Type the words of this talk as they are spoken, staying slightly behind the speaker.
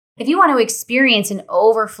if you want to experience an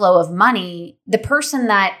overflow of money, the person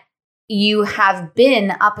that you have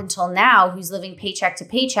been up until now who's living paycheck to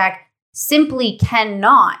paycheck simply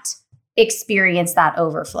cannot experience that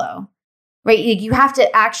overflow, right? You have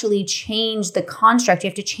to actually change the construct. You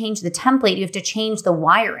have to change the template. You have to change the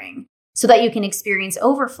wiring so that you can experience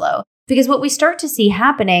overflow. Because what we start to see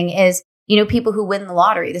happening is, people who win the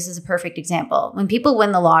lottery, this is a perfect example. When people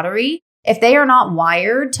win the lottery, if they are not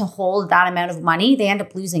wired to hold that amount of money, they end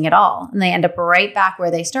up losing it all. And they end up right back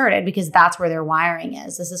where they started because that's where their wiring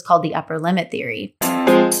is. This is called the upper limit theory.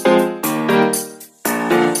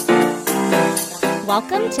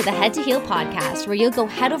 Welcome to the Head to Heal podcast, where you'll go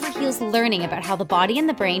head over heels learning about how the body and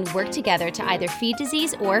the brain work together to either feed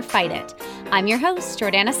disease or fight it. I'm your host,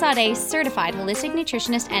 Jordana Sade, certified holistic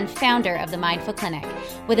nutritionist and founder of the Mindful Clinic.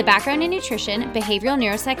 With a background in nutrition, behavioral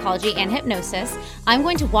neuropsychology, and hypnosis, I'm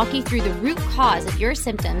going to walk you through the root cause of your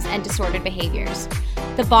symptoms and disordered behaviors.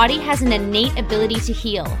 The body has an innate ability to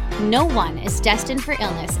heal. No one is destined for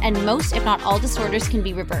illness, and most, if not all, disorders can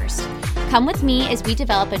be reversed. Come with me as we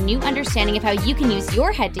develop a new understanding of how you can use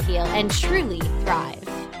your head to heal and truly thrive.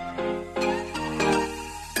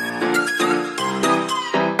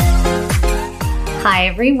 Hi,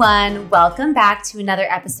 everyone. Welcome back to another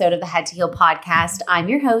episode of the Head to Heal podcast. I'm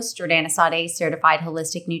your host, Jordana Sade, certified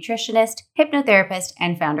holistic nutritionist, hypnotherapist,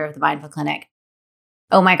 and founder of the Mindful Clinic.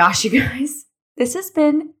 Oh my gosh, you guys. This has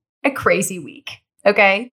been a crazy week,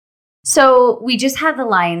 okay? So we just had the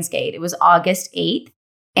Lionsgate. It was August 8th,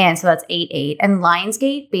 and so that's 8/8. And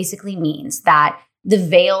Lionsgate basically means that the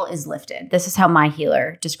veil is lifted. This is how my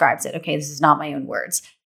healer describes it, okay? This is not my own words.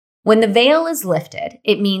 When the veil is lifted,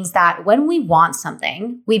 it means that when we want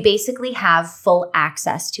something, we basically have full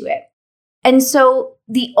access to it. And so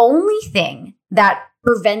the only thing that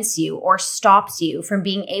prevents you or stops you from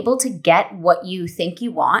being able to get what you think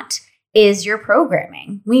you want is your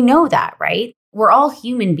programming. We know that, right? We're all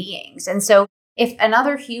human beings. And so if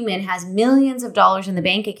another human has millions of dollars in the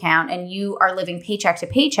bank account and you are living paycheck to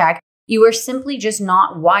paycheck, you are simply just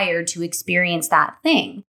not wired to experience that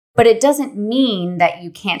thing. But it doesn't mean that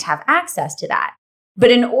you can't have access to that.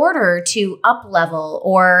 But in order to up-level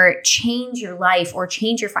or change your life or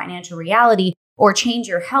change your financial reality or change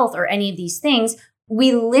your health or any of these things,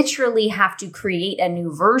 we literally have to create a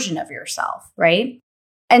new version of yourself, right?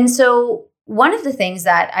 And so one of the things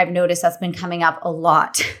that I've noticed that's been coming up a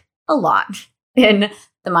lot in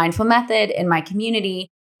the Mindful Method, in my community,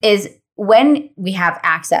 is when we have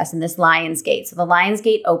access in this Lionsgate. So the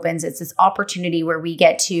Lionsgate opens, it's this opportunity where we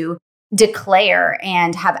get to declare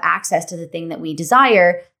and have access to the thing that we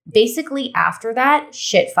desire. Basically, after that,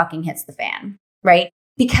 shit fucking hits the fan, right?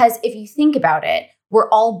 Because if you think about it, we're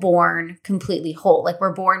all born completely whole. Like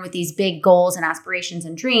we're born with these big goals and aspirations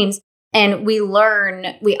and dreams. And we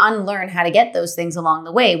unlearn how to get those things along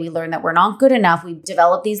the way. We learn that we're not good enough. We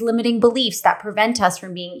develop these limiting beliefs that prevent us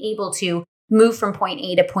from being able to move from point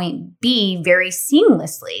A to point B very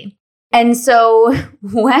seamlessly. And so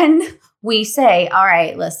when we say, all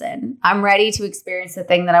right, listen, I'm ready to experience the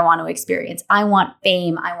thing that I want to experience. I want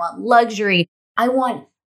fame. I want luxury. I want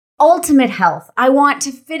ultimate health. I want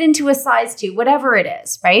to fit into a size 2, whatever it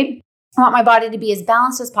is, right? I want my body to be as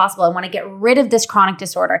balanced as possible. I want to get rid of this chronic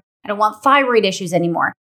disorder. I don't want thyroid issues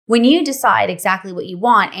anymore. When you decide exactly what you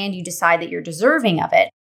want and you decide that you're deserving of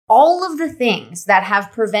it, all of the things that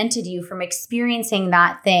have prevented you from experiencing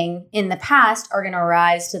that thing in the past are going to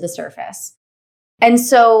rise to the surface. And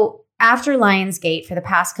so after Lionsgate for the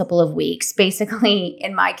past couple of weeks, basically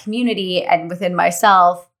in my community and within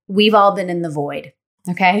myself, we've all been in the void,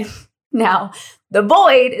 okay? Now, the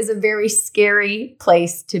void is a very scary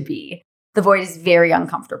place to be. The void is very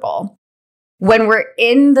uncomfortable. When we're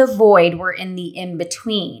in the void, we're in the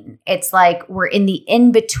in-between. It's like we're in the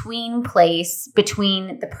in-between place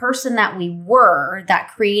between the person that we were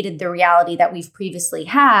that created the reality that we've previously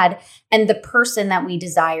had and the person that we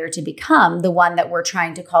desire to become, the one that we're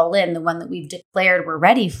trying to call in, the one that we've declared we're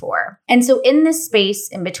ready for. And so in this space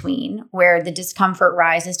in between where the discomfort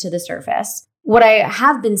rises to the surface, what I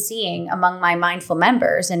have been seeing among my mindful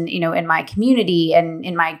members and, in my community and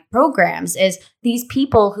in my programs is these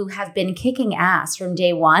people who have been kicking ass from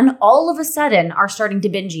day one, all of a sudden are starting to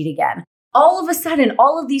binge eat again. All of a sudden,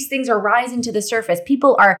 all of these things are rising to the surface.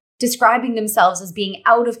 People are describing themselves as being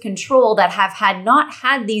out of control that have not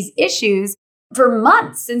had these issues for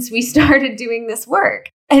months since we started doing this work.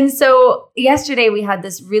 And so yesterday we had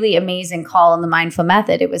this really amazing call on the Mindful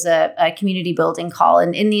Method. It was a community building call.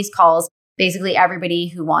 And in these calls, basically everybody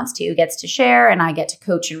who wants to gets to share and I get to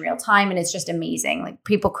coach in real time. And it's just amazing. Like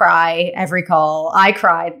people cry every call. I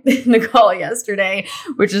cried in the call yesterday,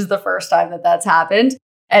 which is the first time that that's happened.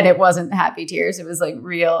 And it wasn't happy tears. It was like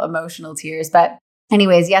real emotional tears. But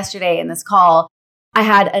anyways, yesterday in this call, I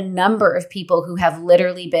had a number of people who have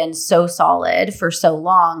literally been so solid for so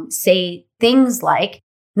long say things like,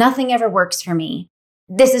 nothing ever works for me.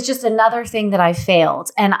 This is just another thing that I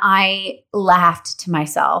failed. And I laughed to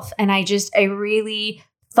myself. And I really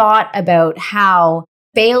thought about how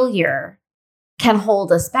failure can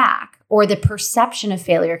hold us back, or the perception of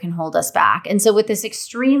failure can hold us back. And so with this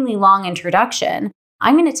extremely long introduction,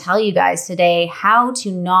 I'm going to tell you guys today how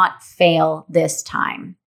to not fail this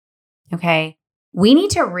time. Okay? We need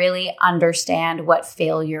to really understand what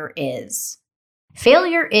failure is.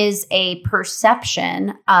 Failure is a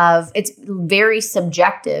perception of, it's very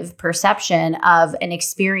subjective perception of an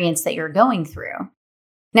experience that you're going through.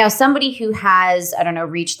 Now, somebody who has,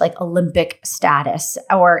 reached like Olympic status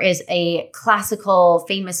or is a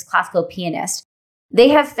famous classical pianist, they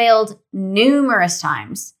have failed numerous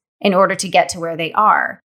times in order to get to where they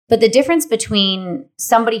are. But the difference between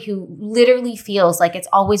somebody who literally feels like it's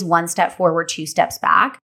always one step forward, two steps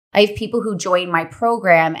back, I have people who join my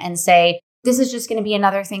program and say, this is just going to be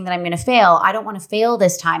another thing that I'm going to fail. I don't want to fail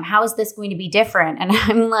this time. How is this going to be different? And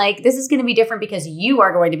I'm like, this is going to be different because you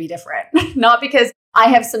are going to be different, not because I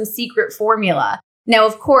have some secret formula. Now,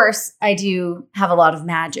 of course, I do have a lot of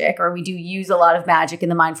magic, or we do use a lot of magic in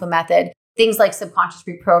the mindful method. Things like subconscious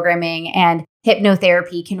reprogramming and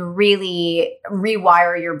hypnotherapy can really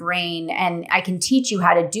rewire your brain. And I can teach you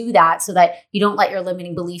how to do that so that you don't let your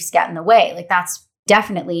limiting beliefs get in the way. Like that's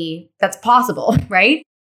possible, right?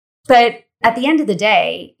 But at the end of the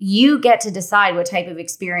day, you get to decide what type of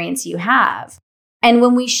experience you have. And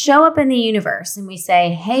when we show up in the universe and we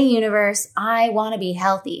say, hey, universe, I want to be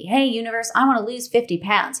healthy. Hey, universe, I want to lose 50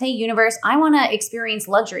 pounds. Hey, universe, I want to experience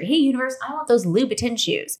luxury. Hey, universe, I want those Louboutin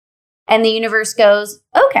shoes. And the universe goes,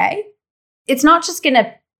 okay, it's not just going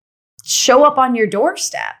to show up on your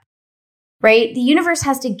doorstep, right? The universe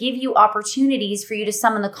has to give you opportunities for you to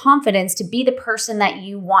summon the confidence to be the person that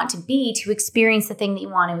you want to be, to experience the thing that you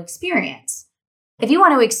want to experience. If you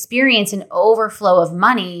want to experience an overflow of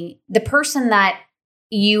money, the person that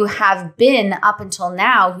you have been up until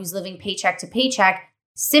now, who's living paycheck to paycheck,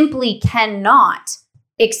 simply cannot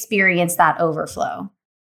experience that overflow.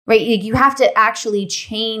 Right? You have to actually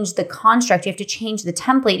change the construct. You have to change the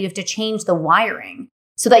template. You have to change the wiring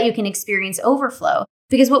so that you can experience overflow.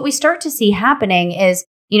 Because what we start to see happening is,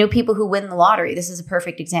 people who win the lottery. This is a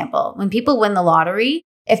perfect example. When people win the lottery,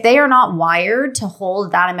 if they are not wired to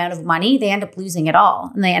hold that amount of money, they end up losing it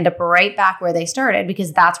all. And they end up right back where they started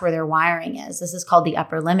because that's where their wiring is. This is called the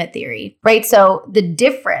upper limit theory, right? So the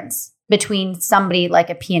difference between somebody like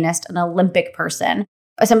a pianist, an Olympic person,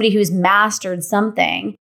 or somebody who's mastered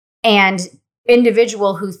something, and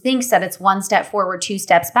individual who thinks that it's one step forward, two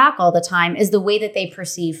steps back all the time is the way that they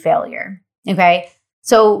perceive failure. Okay.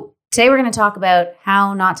 So today we're going to talk about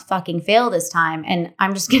how not to fucking fail this time. And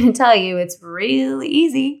I'm just going to tell you, it's really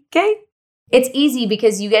easy. Okay. It's easy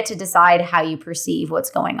because you get to decide how you perceive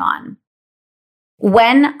what's going on.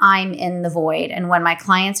 When I'm in the void and when my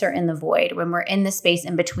clients are in the void, when we're in the space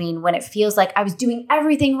in between, when it feels like I was doing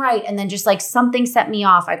everything right and then just like something set me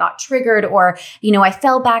off, I got triggered, or, I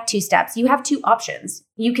fell back 2 steps, you have 2 options.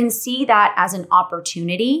 You can see that as an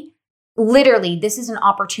opportunity. Literally, this is an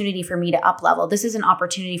opportunity for me to up level. This is an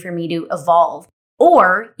opportunity for me to evolve.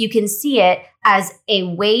 Or you can see it as a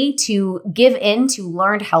way to give in to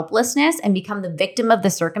learned helplessness and become the victim of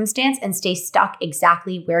the circumstance and stay stuck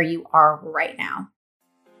exactly where you are right now.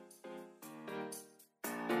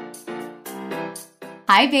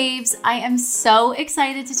 Hi babes, I am so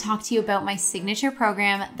excited to talk to you about my signature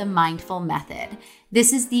program, The Mindful Method.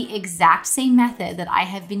 This is the exact same method that I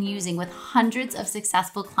have been using with hundreds of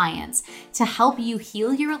successful clients to help you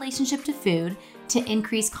heal your relationship to food, to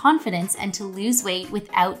increase confidence, and to lose weight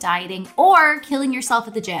without dieting or killing yourself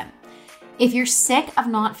at the gym. If you're sick of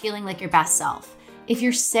not feeling like your best self, if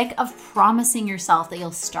you're sick of promising yourself that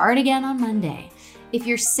you'll start again on Monday, if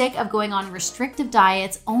you're sick of going on restrictive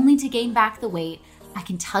diets only to gain back the weight, I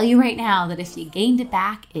can tell you right now that if you gained it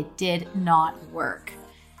back, it did not work.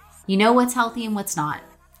 You know what's healthy and what's not.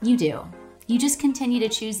 You do. You just continue to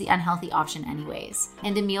choose the unhealthy option anyways.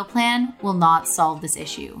 And a meal plan will not solve this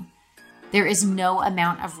issue. There is no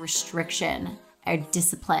amount of restriction or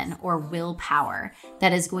discipline or willpower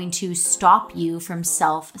that is going to stop you from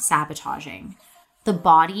self-sabotaging. The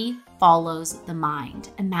body follows the mind.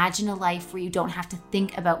 Imagine a life where you don't have to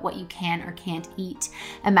think about what you can or can't eat.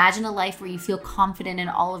 Imagine a life where you feel confident in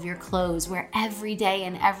all of your clothes, where every day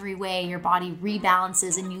and every way your body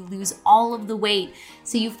rebalances and you lose all of the weight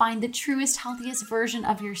so you find the truest, healthiest version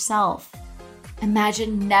of yourself.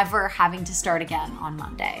 Imagine never having to start again on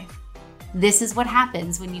Monday. This is what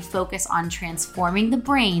happens when you focus on transforming the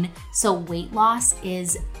brain so weight loss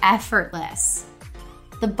is effortless.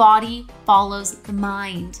 The body follows the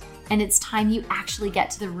mind, and it's time you actually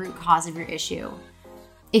get to the root cause of your issue.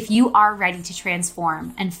 If you are ready to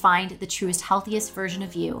transform and find the truest, healthiest version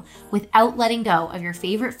of you without letting go of your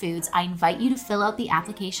favorite foods, I invite you to fill out the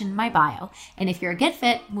application in my bio. And if you're a good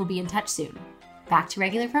fit, we'll be in touch soon. Back to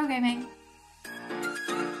regular programming.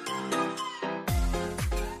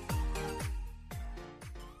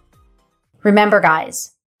 Remember,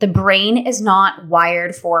 guys, the brain is not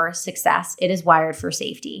wired for success. It is wired for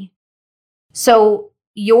safety. So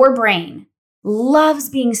your brain loves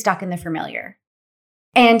being stuck in the familiar.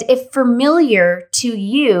 And if familiar to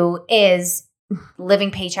you is living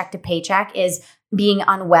paycheck to paycheck, is being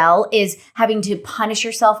unwell, is having to punish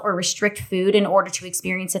yourself or restrict food in order to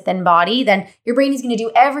experience a thin body, then your brain is going to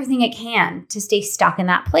do everything it can to stay stuck in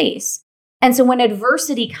that place. And so when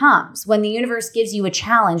adversity comes, when the universe gives you a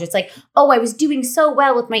challenge, it's like, oh, I was doing so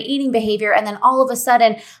well with my eating behavior, and then all of a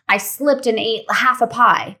sudden I slipped and ate half a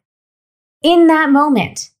pie. In that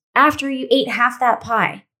moment, after you ate half that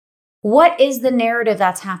pie, what is the narrative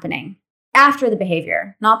that's happening? After the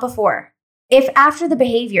behavior, not before. If after the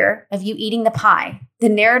behavior of you eating the pie, the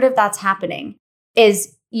narrative that's happening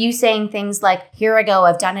is you saying things like, here I go,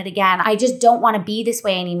 I've done it again. I just don't want to be this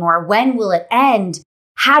way anymore. When will it end?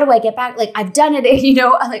 How do I get back? Like, I've done it,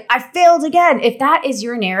 like I failed again. If that is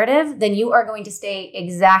your narrative, then you are going to stay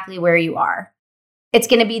exactly where you are. It's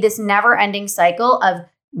going to be this never-ending cycle of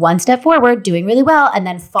one step forward, doing really well, and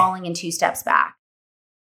then falling in 2 steps back.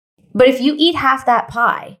 But if you eat half that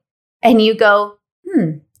pie and you go,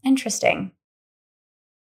 interesting.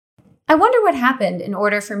 I wonder what happened in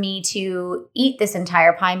order for me to eat this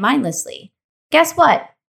entire pie mindlessly. Guess what?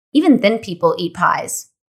 Even thin people eat pies.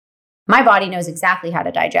 My body knows exactly how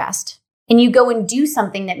to digest. And you go and do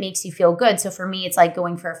something that makes you feel good. So for me, it's like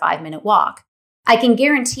going for a 5-minute walk. I can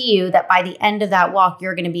guarantee you that by the end of that walk,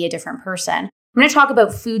 you're going to be a different person. I'm going to talk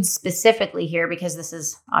about food specifically here because this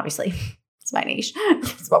is obviously... it's my niche.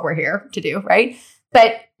 It's what we're here to do, right?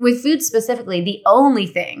 But with food specifically, the only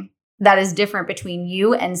thing that is different between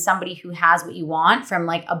you and somebody who has what you want from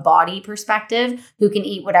like a body perspective, who can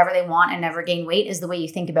eat whatever they want and never gain weight, is the way you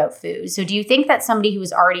think about food. So do you think that somebody who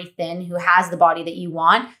is already thin, who has the body that you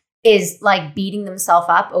want, is like beating themselves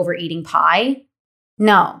up over eating pie?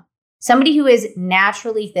 No. Somebody who is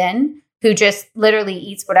naturally thin, who just literally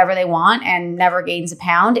eats whatever they want and never gains a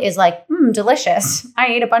pound, is like, delicious. I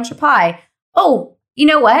ate a bunch of pie. Oh, you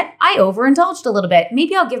know what? I overindulged a little bit.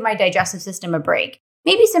 Maybe I'll give my digestive system a break.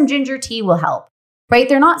 Maybe some ginger tea will help, right?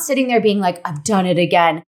 They're not sitting there being like, I've done it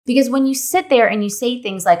again. Because when you sit there and you say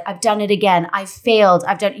things like, I've done it again, I've failed,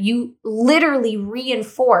 you literally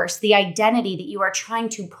reinforce the identity that you are trying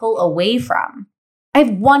to pull away from. I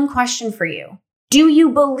have one question for you. Do you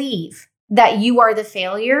believe that you are the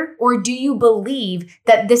failure, or do you believe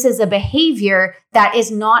that this is a behavior that is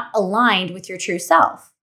not aligned with your true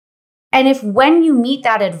self? And if when you meet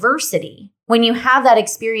that adversity, when you have that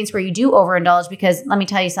experience where you do overindulge, because let me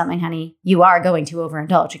tell you something, honey, you are going to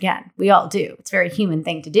overindulge again. We all do. It's a very human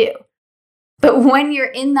thing to do. But when you're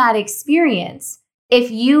in that experience,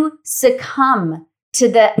 if you succumb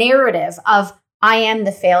to the narrative of, I am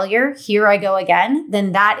the failure, here I go again,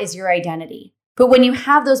 then that is your identity. But when you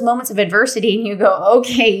have those moments of adversity and you go,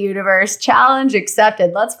 okay, universe, challenge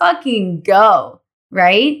accepted, let's fucking go,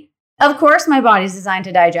 right? Of course, my body's designed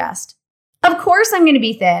to digest. Of course, I'm going to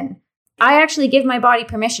be thin. I actually give my body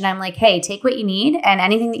permission. I'm like, hey, take what you need, and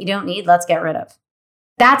anything that you don't need, let's get rid of.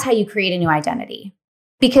 That's how you create a new identity.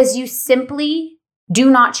 Because you simply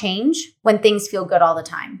do not change when things feel good all the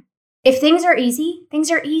time. If things are easy,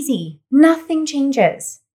 things are easy. Nothing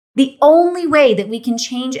changes. The only way that we can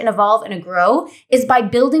change and evolve and grow is by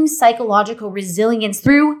building psychological resilience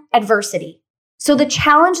through adversity. So the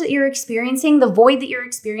challenge that you're experiencing, the void that you're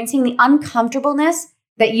experiencing, the uncomfortableness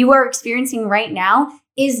that you are experiencing right now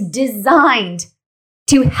is designed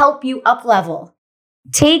to help you up level.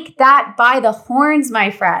 Take that by the horns,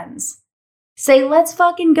 my friends. Say, let's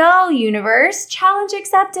fucking go, universe. Challenge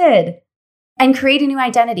accepted. And create a new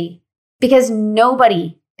identity, because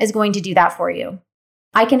nobody is going to do that for you.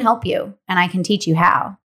 I can help you, and I can teach you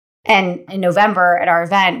how. And in November at our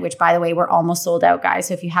event, which by the way, we're almost sold out, guys.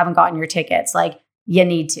 So if you haven't gotten your tickets, you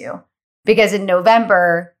need to. Because in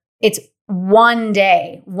November, it's one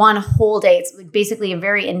day, one whole day. It's basically a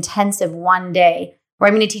very intensive one day where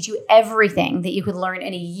I'm going to teach you everything that you could learn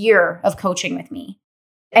in a year of coaching with me.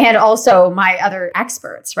 And also my other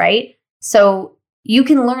experts, right? So you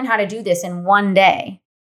can learn how to do this in one day.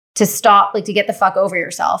 to stop, like to get the fuck over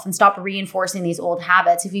yourself and stop reinforcing these old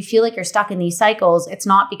habits. If you feel like you're stuck in these cycles, it's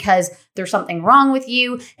not because there's something wrong with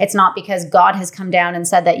you. It's not because God has come down and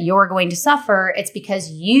said that you're going to suffer. It's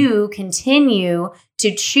because you continue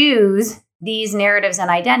to choose these narratives and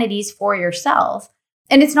identities for yourself.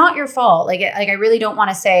 And it's not your fault. Like I really don't want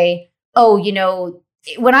to say, oh, you know,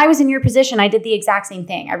 when I was in your position, I did the exact same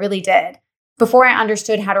thing. I really did. Before I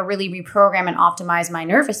understood how to really reprogram and optimize my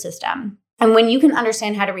nervous system. And when you can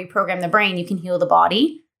understand how to reprogram the brain, you can heal the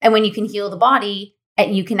body. And when you can heal the body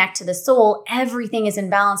and you connect to the soul, everything is in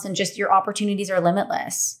balance and just your opportunities are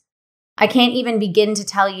limitless. I can't even begin to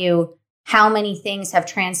tell you how many things have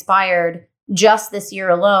transpired just this year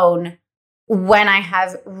alone when I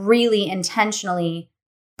have really intentionally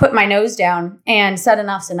put my nose down and said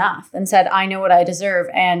enough's enough and said, I know what I deserve,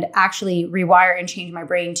 and actually rewire and change my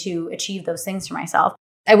brain to achieve those things for myself.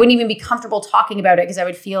 I wouldn't even be comfortable talking about it because I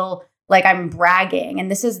would feel like I'm bragging. And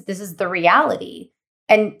this is the reality.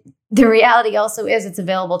 And the reality also is it's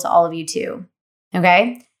available to all of you too.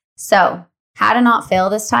 Okay. So how to not fail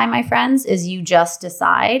this time, my friends, is you just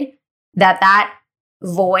decide that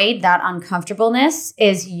void, that uncomfortableness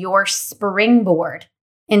is your springboard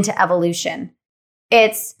into evolution.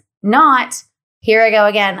 It's not, here I go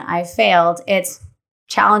again, I failed. It's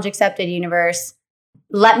challenge accepted, universe.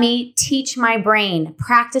 Let me teach my brain,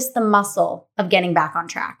 practice the muscle of getting back on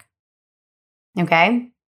track. Okay?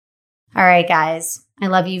 All right, guys. I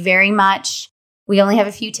love you very much. We only have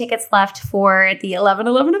a few tickets left for the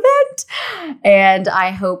 11/11 event, and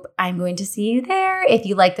I hope I'm going to see you there. If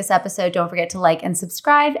you like this episode, don't forget to like and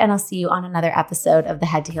subscribe, and I'll see you on another episode of the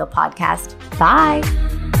Head to Heal podcast.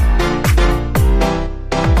 Bye.